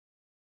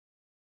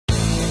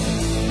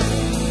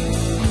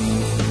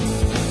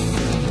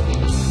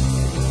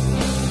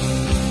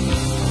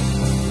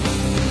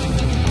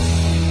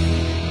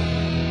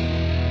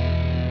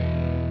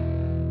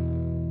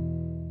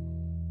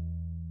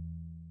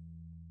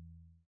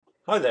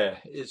Hi there,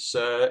 it's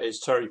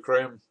Terry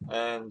Chrome,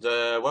 and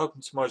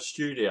welcome to my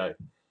studio.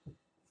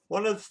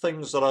 One of the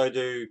things that I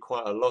do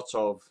quite a lot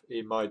of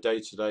in my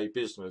day-to-day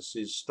business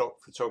is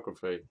stock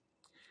photography.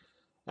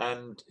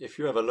 And if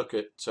you ever look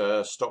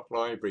at stock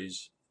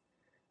libraries,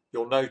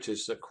 you'll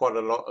notice that quite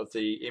a lot of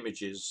the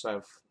images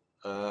have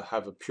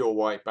a pure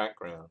white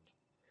background.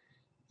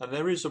 And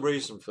there is a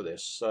reason for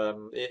this.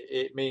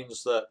 It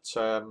means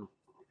that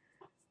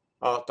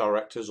art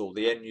directors or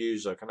the end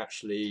user can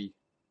actually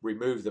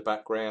remove the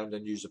background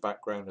and use a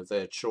background of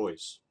their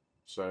choice.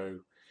 So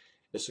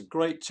it's a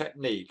great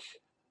technique,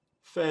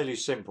 fairly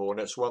simple, and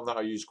it's one that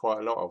I use quite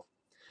a lot of.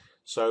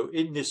 So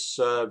in this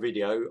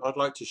video, I'd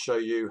like to show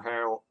you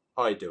how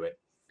I do it.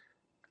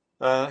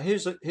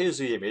 Here's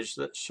the image.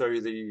 Let's show you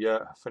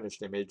the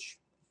finished image.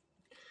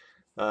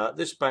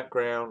 This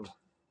background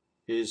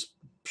is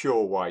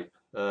pure white.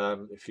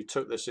 If you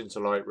took this into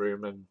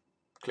Lightroom and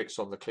clicks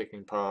on the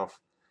clicking path,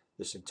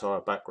 this entire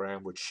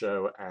background would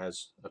show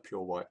as a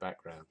pure white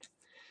background.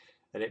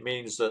 And it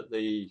means that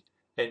the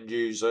end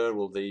user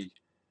or the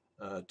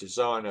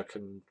designer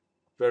can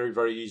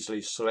very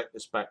easily select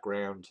this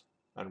background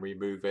and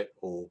remove it,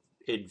 or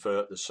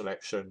invert the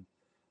selection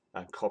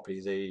and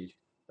copy the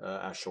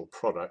actual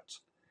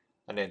product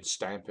and then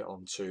stamp it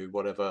onto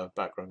whatever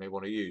background they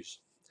want to use.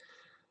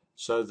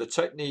 So the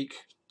technique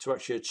to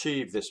actually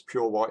achieve this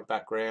pure white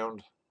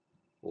background,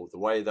 or the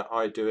way that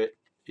I do it,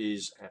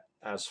 is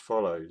as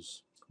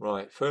follows.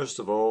 Right, first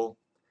of all,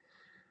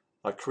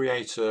 I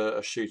create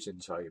a shooting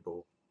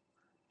table.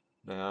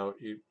 Now,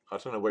 I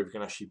don't know whether you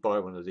can actually buy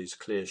one of these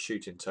clear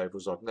shooting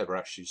tables. I've never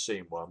actually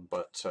seen one,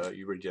 but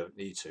you really don't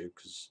need to,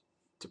 because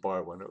to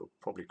buy one it will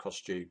probably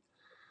cost you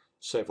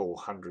several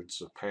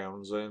hundreds of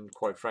pounds, and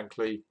quite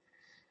frankly,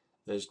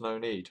 there's no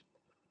need.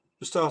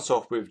 To start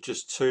off with,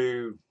 just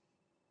two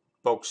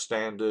bog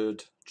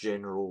standard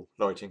general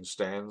lighting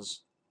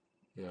stands.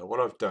 What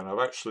I've done,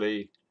 I've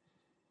actually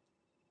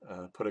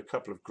put a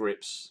couple of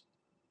grips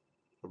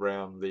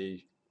around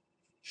the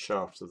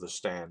shaft of the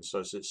stand so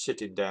it's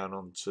sitting down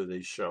onto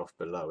the shaft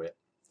below it.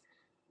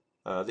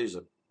 These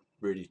are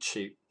really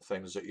cheap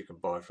things that you can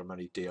buy from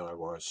any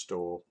DIY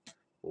store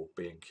or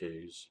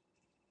B&Qs.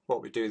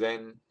 What we do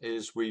then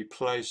is we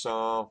place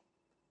our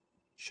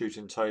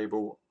shooting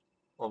table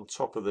on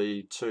top of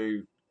the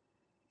two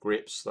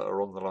grips that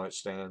are on the light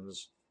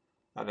stands,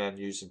 and then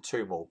using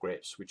two more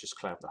grips we just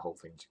clamp the whole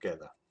thing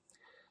together.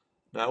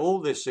 Now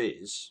all this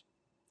is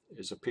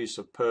a piece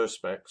of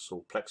perspex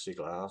or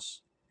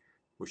plexiglass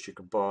which you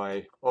can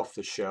buy off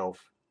the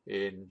shelf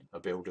in a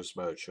builder's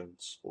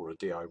merchants or a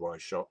DIY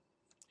shop.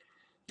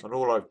 And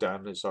all I've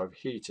done is I've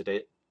heated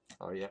it.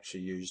 I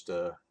actually used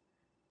a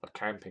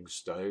camping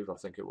stove, I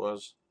think it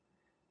was.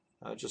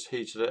 I just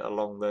heated it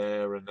along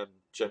there and then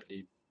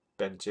gently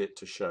bent it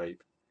to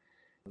shape.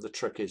 The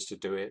trick is to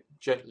do it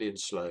gently and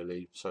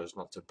slowly so as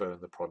not to burn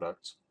the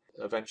product.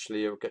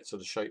 Eventually it will get to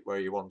the shape where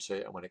you want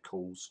it, and when it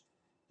cools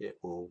it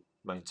will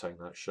maintain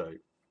that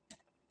shape.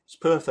 It's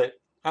perfect,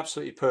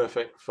 absolutely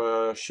perfect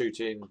for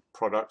shooting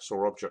products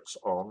or objects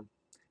on.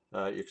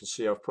 You can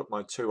see I've put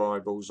my two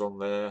eyeballs on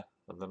there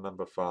and the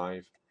number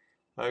 5.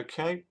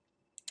 Okay,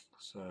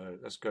 so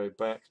let's go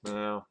back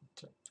now,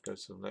 go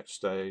to the next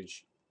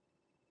stage.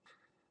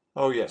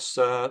 Oh yes,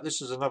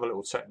 this is another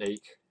little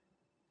technique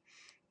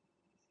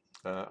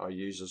I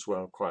use as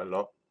well quite a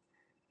lot.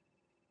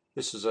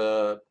 This is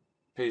a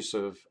piece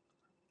of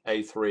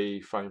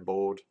A3 foam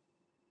board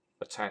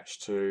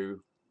attached to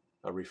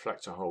a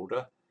reflector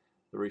holder.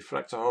 The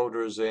reflector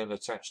holder is then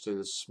attached to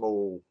the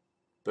small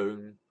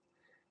boom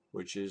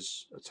which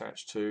is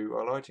attached to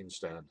a lighting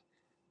stand,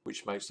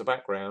 which makes the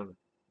background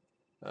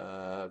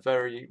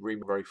very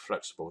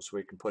flexible, so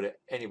we can put it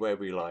anywhere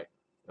we like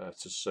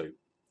to suit.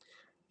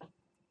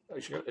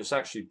 It's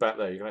actually back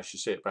there, you can actually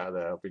see it back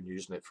there. I've been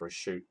using it for a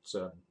shoot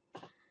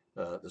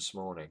this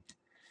morning.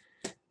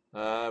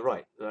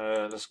 Right,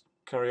 let's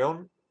carry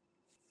on.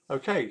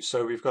 Okay,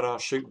 so we've got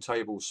our shooting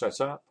table set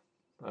up.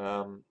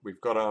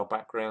 We've got our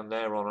background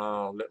there on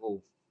our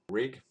little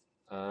rig.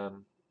 Let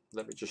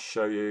me just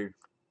show you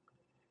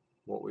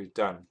what we've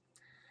done.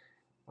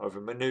 I've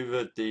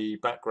manoeuvred the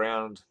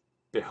background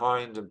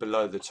behind and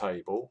below the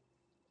table.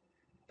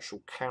 The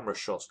actual camera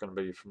shot's going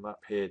to be from up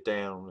here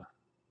down,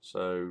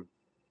 so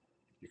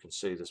you can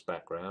see this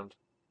background.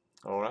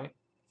 Alright,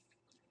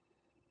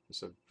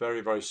 it's a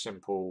very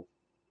simple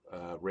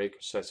rig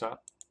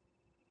setup.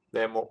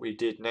 Then what we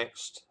did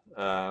next,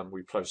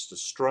 we placed a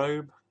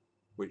strobe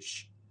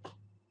which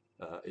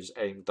is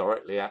aimed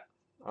directly at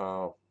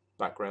our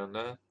background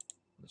there.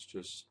 Let's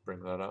just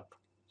bring that up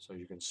so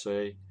you can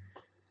see.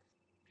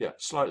 Yeah,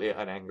 slightly at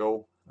an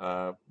angle.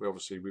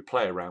 We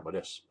play around with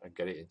this and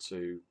get it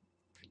into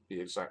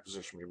the exact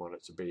position we want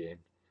it to be in.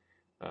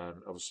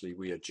 And obviously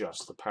we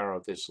adjust the power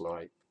of this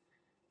light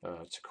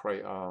to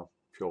create our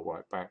pure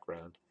white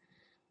background.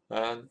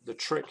 And the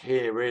trick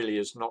here really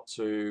is not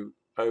to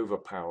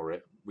overpower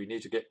it. We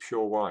need to get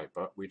pure white,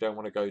 but we don't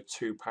want to go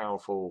too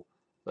powerful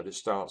that it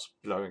starts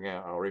blowing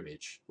out our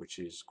image, which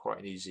is quite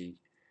an easy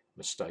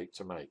mistake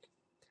to make.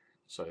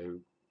 So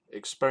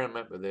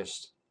experiment with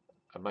this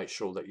and make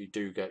sure that you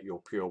do get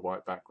your pure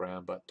white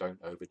background, but don't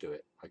overdo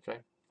it. Okay.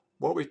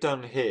 What we've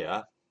done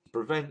here,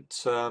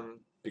 prevent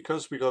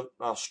because we got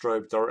our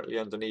strobe directly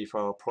underneath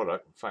our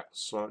product, in fact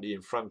slightly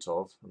in front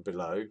of and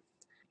below,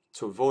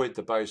 to avoid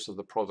the base of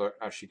the product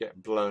actually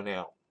getting blown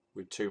out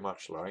with too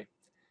much light,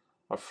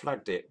 I've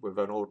flagged it with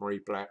an ordinary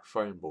black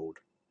foam board.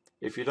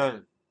 If you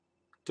don't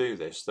do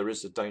this, there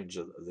is a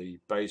danger that the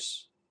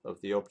base of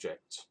the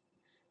object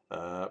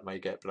may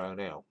get blown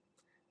out,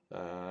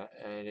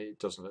 and it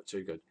doesn't look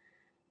too good.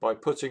 By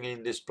putting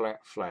in this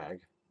black flag,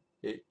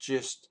 it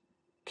just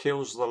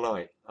kills the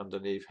light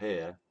underneath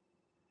here.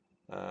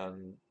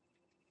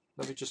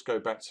 Let me just go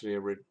back to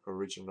the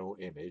original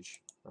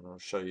image and I'll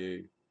show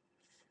you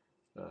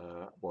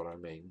what I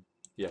mean.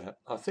 Yeah,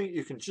 I think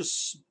you can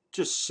just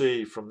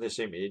see from this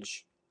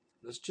image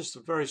there's just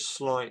a very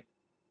slight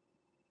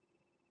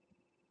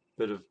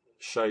bit of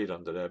shade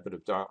under there, a bit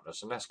of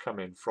darkness, and that's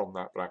coming from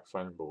that black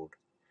foam board.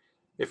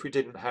 If we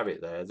didn't have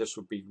it there, this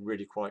would be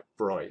really quite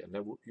bright, and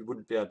you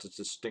wouldn't be able to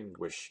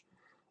distinguish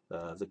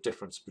the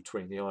difference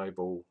between the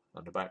eyeball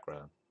and the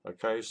background.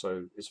 Okay,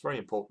 so it's very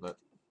important that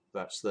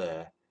that's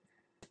there.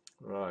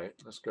 Right,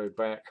 let's go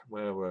back.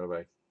 Where were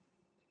we?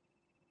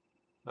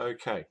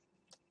 Okay,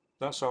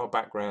 that's our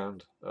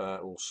background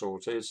all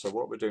sorted. So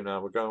what we do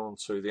now, we're going on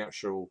to the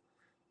actual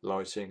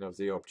lighting of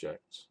the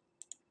object.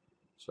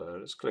 So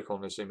let's click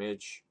on this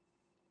image.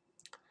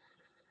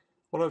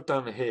 What I've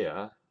done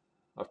here,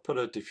 I've put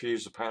a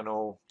diffuser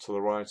panel to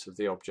the right of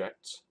the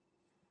object,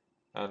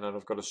 and then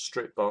I've got a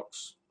strip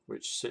box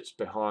which sits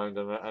behind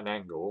an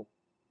angle.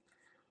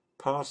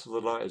 Part of the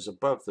light is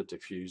above the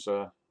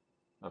diffuser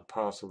and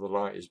part of the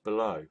light is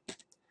below.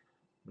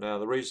 Now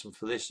the reason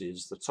for this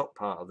is the top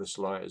part of this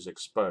light is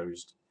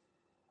exposed,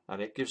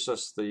 and it gives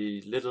us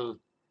the little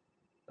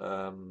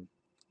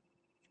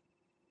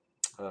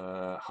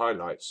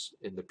highlights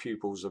in the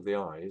pupils of the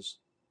eyes,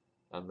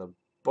 and the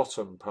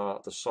bottom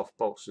part, the soft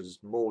box, is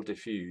more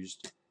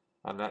diffused,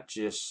 and that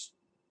just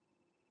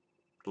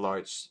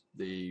lights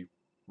the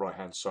right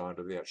hand side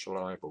of the actual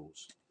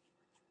eyeballs.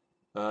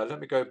 Let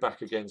me go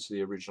back again to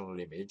the original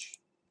image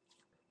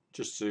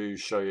just to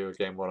show you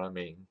again what I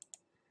mean.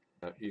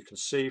 You can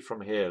see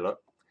from here, look,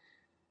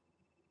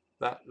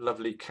 that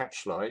lovely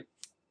catch light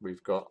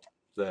we've got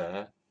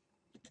there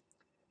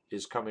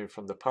is coming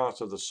from the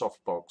part of the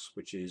softbox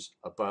which is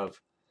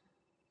above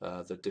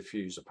the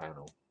diffuser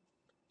panel.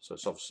 So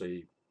it's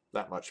obviously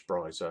that much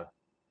brighter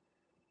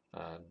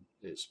and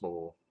it's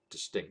more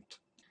distinct.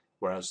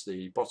 Whereas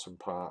the bottom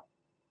part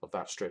of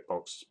that strip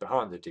box is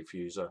behind the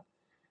diffuser,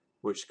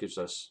 which gives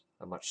us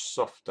a much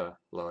softer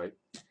light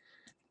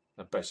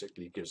and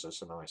basically gives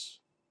us a nice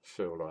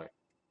fill light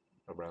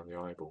around the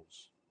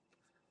eyeballs.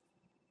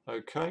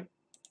 Okay.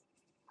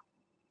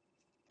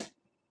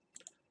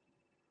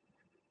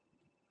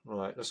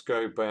 Right, let's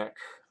go back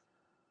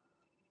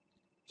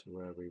to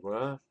where we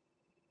were.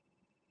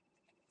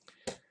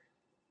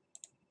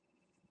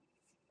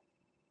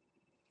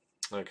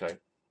 Okay.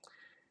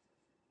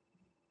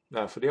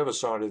 Now for the other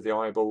side of the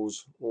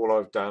eyeballs, all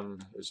I've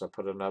done is I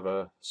put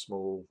another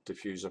small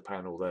diffuser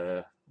panel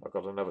there. I've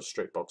got another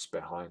strip box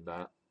behind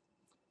that.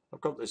 I've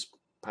got this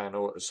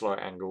panel at a slight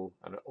angle,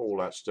 and all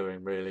that's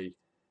doing really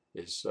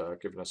is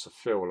giving us a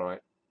fill light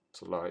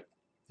to light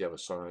the other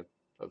side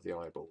of the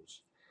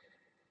eyeballs.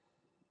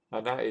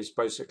 And that is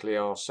basically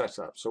our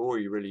setup. So all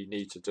you really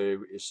need to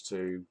do is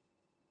to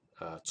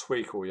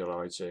tweak all your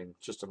lighting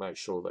just to make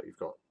sure that you've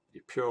got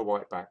your pure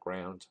white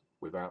background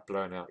without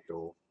blowing out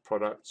your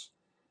product,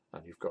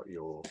 and you've got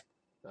your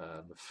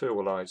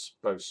fill lights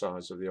both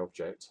sides of the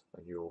object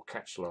and your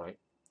catch light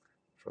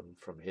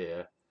from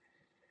here.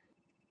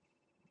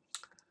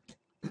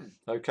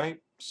 Okay,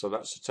 so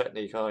that's the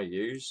technique I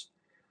use.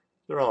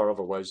 There are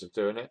other ways of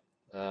doing it,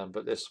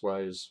 but this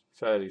way is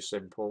fairly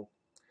simple.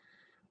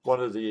 One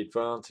of the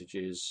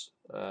advantages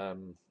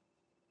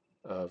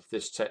of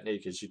this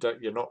technique is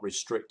you're not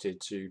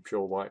restricted to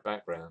pure white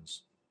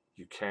backgrounds.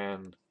 You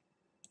can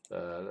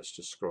let's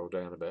just scroll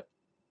down a bit.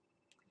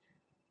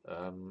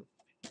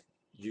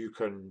 You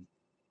can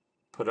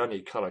put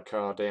any color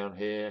card down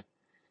here.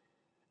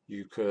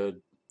 You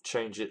could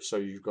change it so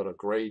you've got a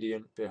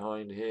gradient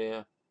behind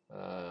here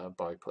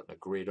by putting a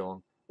grid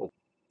on, or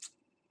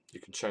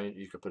you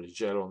can put a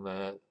gel on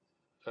there.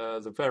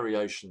 The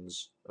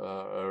variations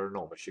are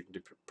enormous. You can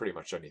do pretty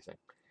much anything.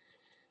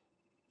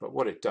 But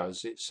what it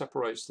does, it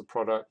separates the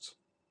product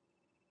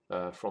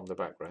from the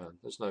background.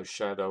 There's no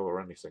shadow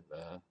or anything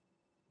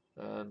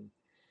there,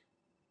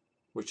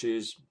 which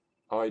is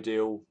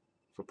ideal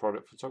for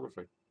product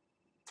photography.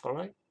 All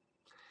right.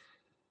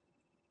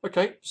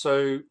 Okay,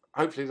 so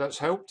hopefully that's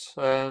helped,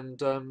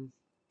 and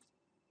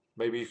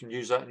maybe you can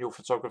use that in your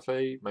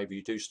photography. Maybe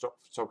you do stock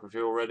photography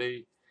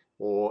already,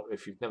 or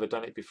if you've never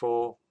done it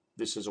before,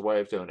 this is a way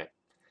of doing it.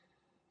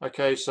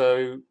 Okay,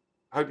 so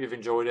hope you've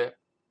enjoyed it.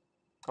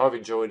 I've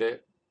enjoyed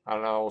it,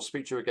 and I'll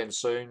speak to you again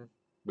soon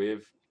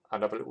with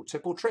another little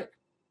tip or trick.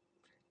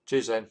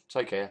 Cheers then,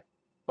 take care,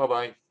 bye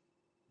bye.